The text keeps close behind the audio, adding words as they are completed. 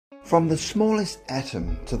From the smallest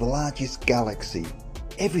atom to the largest galaxy,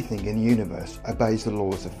 everything in the universe obeys the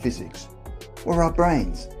laws of physics, where our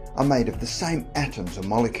brains are made of the same atoms or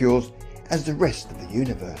molecules as the rest of the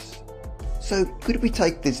universe. So could we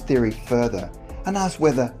take this theory further and ask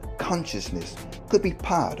whether consciousness could be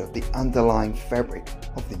part of the underlying fabric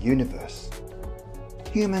of the universe?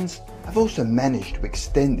 Humans have also managed to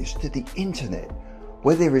extend this to the internet,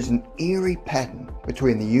 where there is an eerie pattern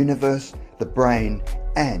between the universe, the brain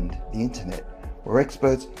and the internet, where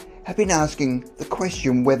experts have been asking the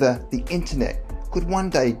question whether the internet could one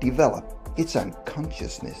day develop its own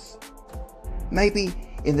consciousness. Maybe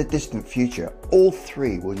in the distant future, all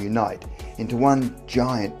three will unite into one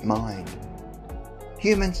giant mind.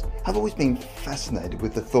 Humans have always been fascinated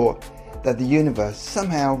with the thought that the universe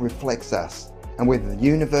somehow reflects us, and whether the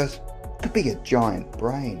universe could be a giant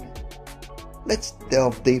brain. Let's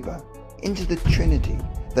delve deeper into the trinity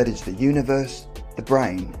that is the universe, the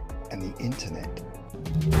brain, and the internet.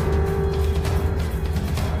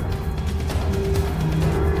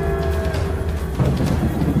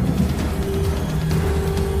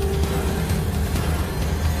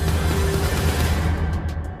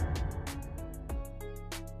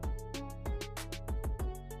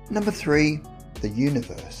 Number 3, the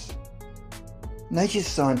universe. Nature's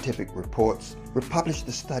Scientific Reports republished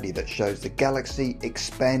a study that shows the galaxy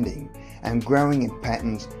expanding and growing in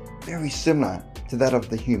patterns very similar to that of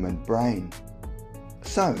the human brain.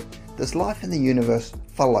 So, does life in the universe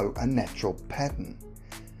follow a natural pattern?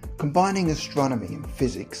 Combining astronomy and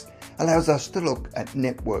physics allows us to look at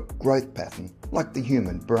network growth patterns like the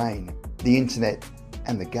human brain, the internet,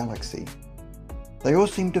 and the galaxy. They all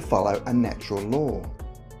seem to follow a natural law.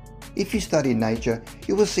 If you study nature,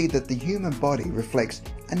 you will see that the human body reflects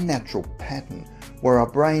a natural pattern, where our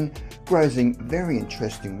brain grows in very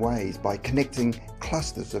interesting ways by connecting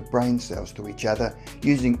clusters of brain cells to each other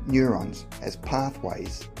using neurons as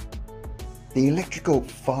pathways. The electrical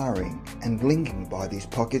firing and linking by these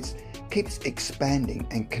pockets keeps expanding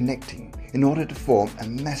and connecting in order to form a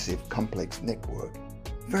massive complex network,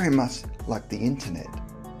 very much like the internet.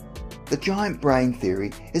 The giant brain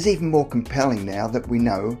theory is even more compelling now that we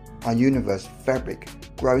know our universe fabric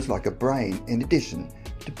grows like a brain in addition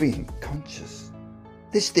to being conscious.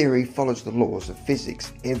 This theory follows the laws of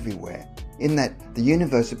physics everywhere, in that the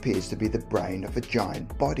universe appears to be the brain of a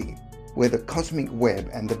giant body, where the cosmic web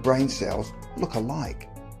and the brain cells look alike.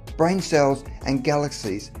 Brain cells and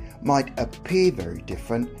galaxies might appear very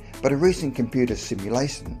different, but a recent computer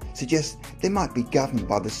simulation suggests they might be governed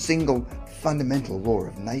by the single fundamental law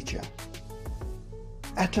of nature.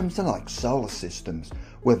 Atoms are like solar systems,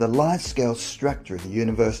 where the large-scale structure of the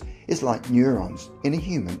universe is like neurons in a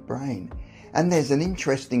human brain. And there's an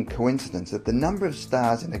interesting coincidence that the number of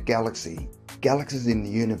stars in a galaxy, galaxies in the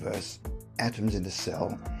universe, atoms in a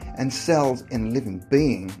cell, and cells in a living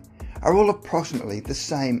being are all approximately the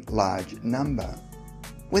same large number.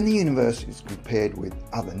 When the universe is compared with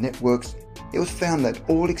other networks, it was found that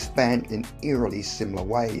all expand in eerily similar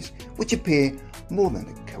ways, which appear more than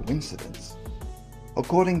a coincidence.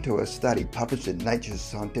 According to a study published in Nature's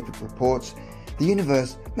Scientific Reports, the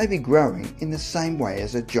universe may be growing in the same way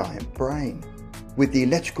as a giant brain, with the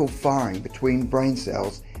electrical firing between brain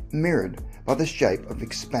cells mirrored by the shape of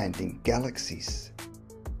expanding galaxies.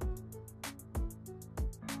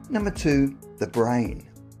 Number 2, the brain.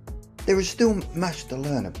 There is still much to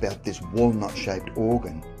learn about this walnut-shaped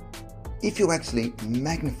organ. If you actually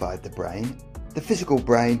magnify the brain, the physical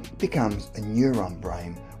brain becomes a neuron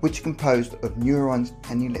brain, which is composed of neurons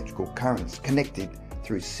and electrical currents connected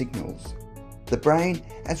through signals. The brain,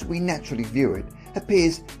 as we naturally view it,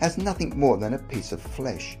 appears as nothing more than a piece of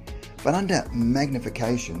flesh, but under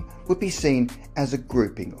magnification would be seen as a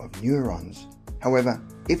grouping of neurons. However,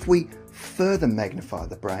 if we further magnify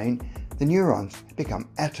the brain, the neurons become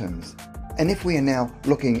atoms, and if we are now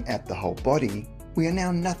looking at the whole body, we are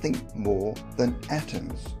now nothing more than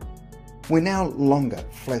atoms. We're no longer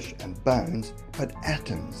flesh and bones, but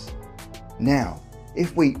atoms. Now,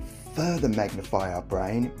 if we further magnify our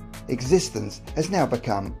brain, existence has now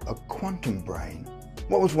become a quantum brain.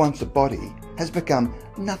 What was once a body has become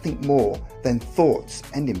nothing more than thoughts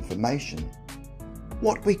and information.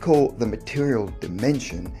 What we call the material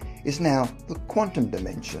dimension is now the quantum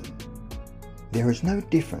dimension. There is no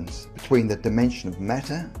difference between the dimension of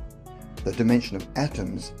matter, the dimension of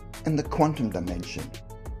atoms, and the quantum dimension.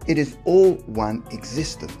 It is all one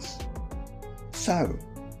existence. So,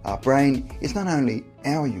 our brain is not only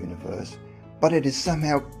our universe, but it is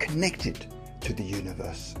somehow connected to the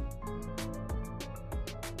universe.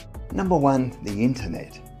 Number 1, the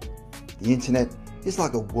internet. The internet is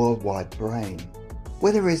like a worldwide brain.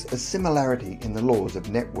 where there is a similarity in the laws of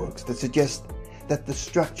networks that suggest that the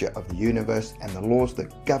structure of the universe and the laws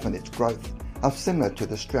that govern its growth are similar to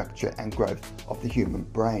the structure and growth of the human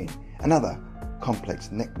brain and other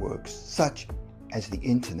complex networks such as the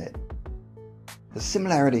internet. The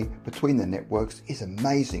similarity between the networks is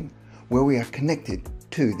amazing, where we are connected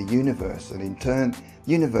to the universe, and in turn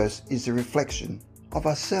the universe is a reflection of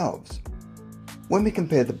ourselves. When we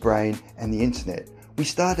compare the brain and the internet, we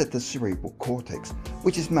start at the cerebral cortex,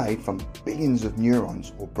 which is made from billions of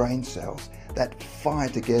neurons or brain cells that fire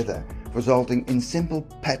together, resulting in simple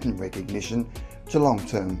pattern recognition to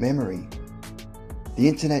long-term memory. The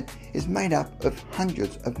internet is made up of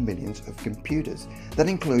hundreds of millions of computers that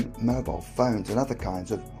include mobile phones and other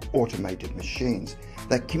kinds of automated machines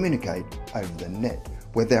that communicate over the net,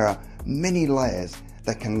 where there are many layers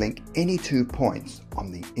that can link any 2 points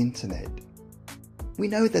on the internet. We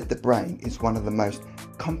know that the brain is one of the most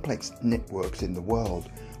complex networks in the world,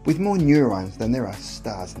 with more neurons than there are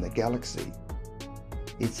stars in the galaxy.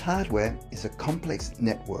 Its hardware is a complex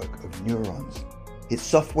network of neurons, its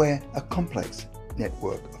software a complex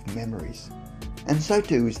network of memories. And so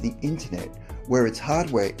too is the internet, where its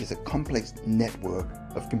hardware is a complex network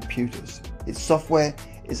of computers. Its software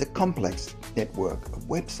is a complex network of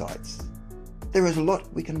websites. There is a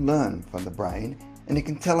lot we can learn from the brain, and it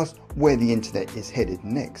can tell us where the internet is headed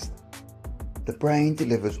next. The brain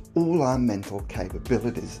delivers all our mental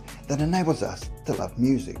capabilities that enables us to love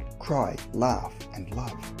music, cry, laugh, and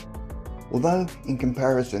love. Although in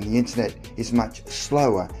comparison the internet is much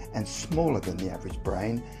slower and smaller than the average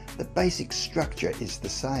brain, the basic structure is the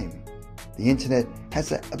same. The internet has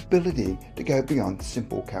the ability to go beyond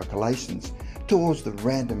simple calculations towards the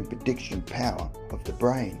random prediction power of the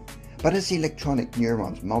brain. But as electronic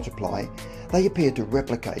neurons multiply, they appear to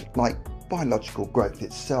replicate like biological growth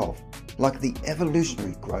itself, like the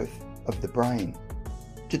evolutionary growth of the brain.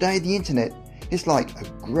 Today the internet is like a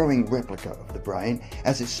growing replica of the brain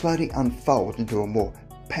as it slowly unfolds into a more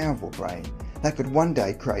powerful brain that could one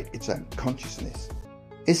day create its own consciousness.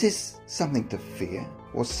 Is this something to fear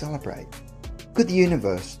or celebrate? Could the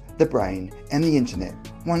universe, the brain, and the internet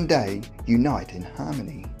one day unite in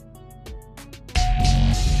harmony?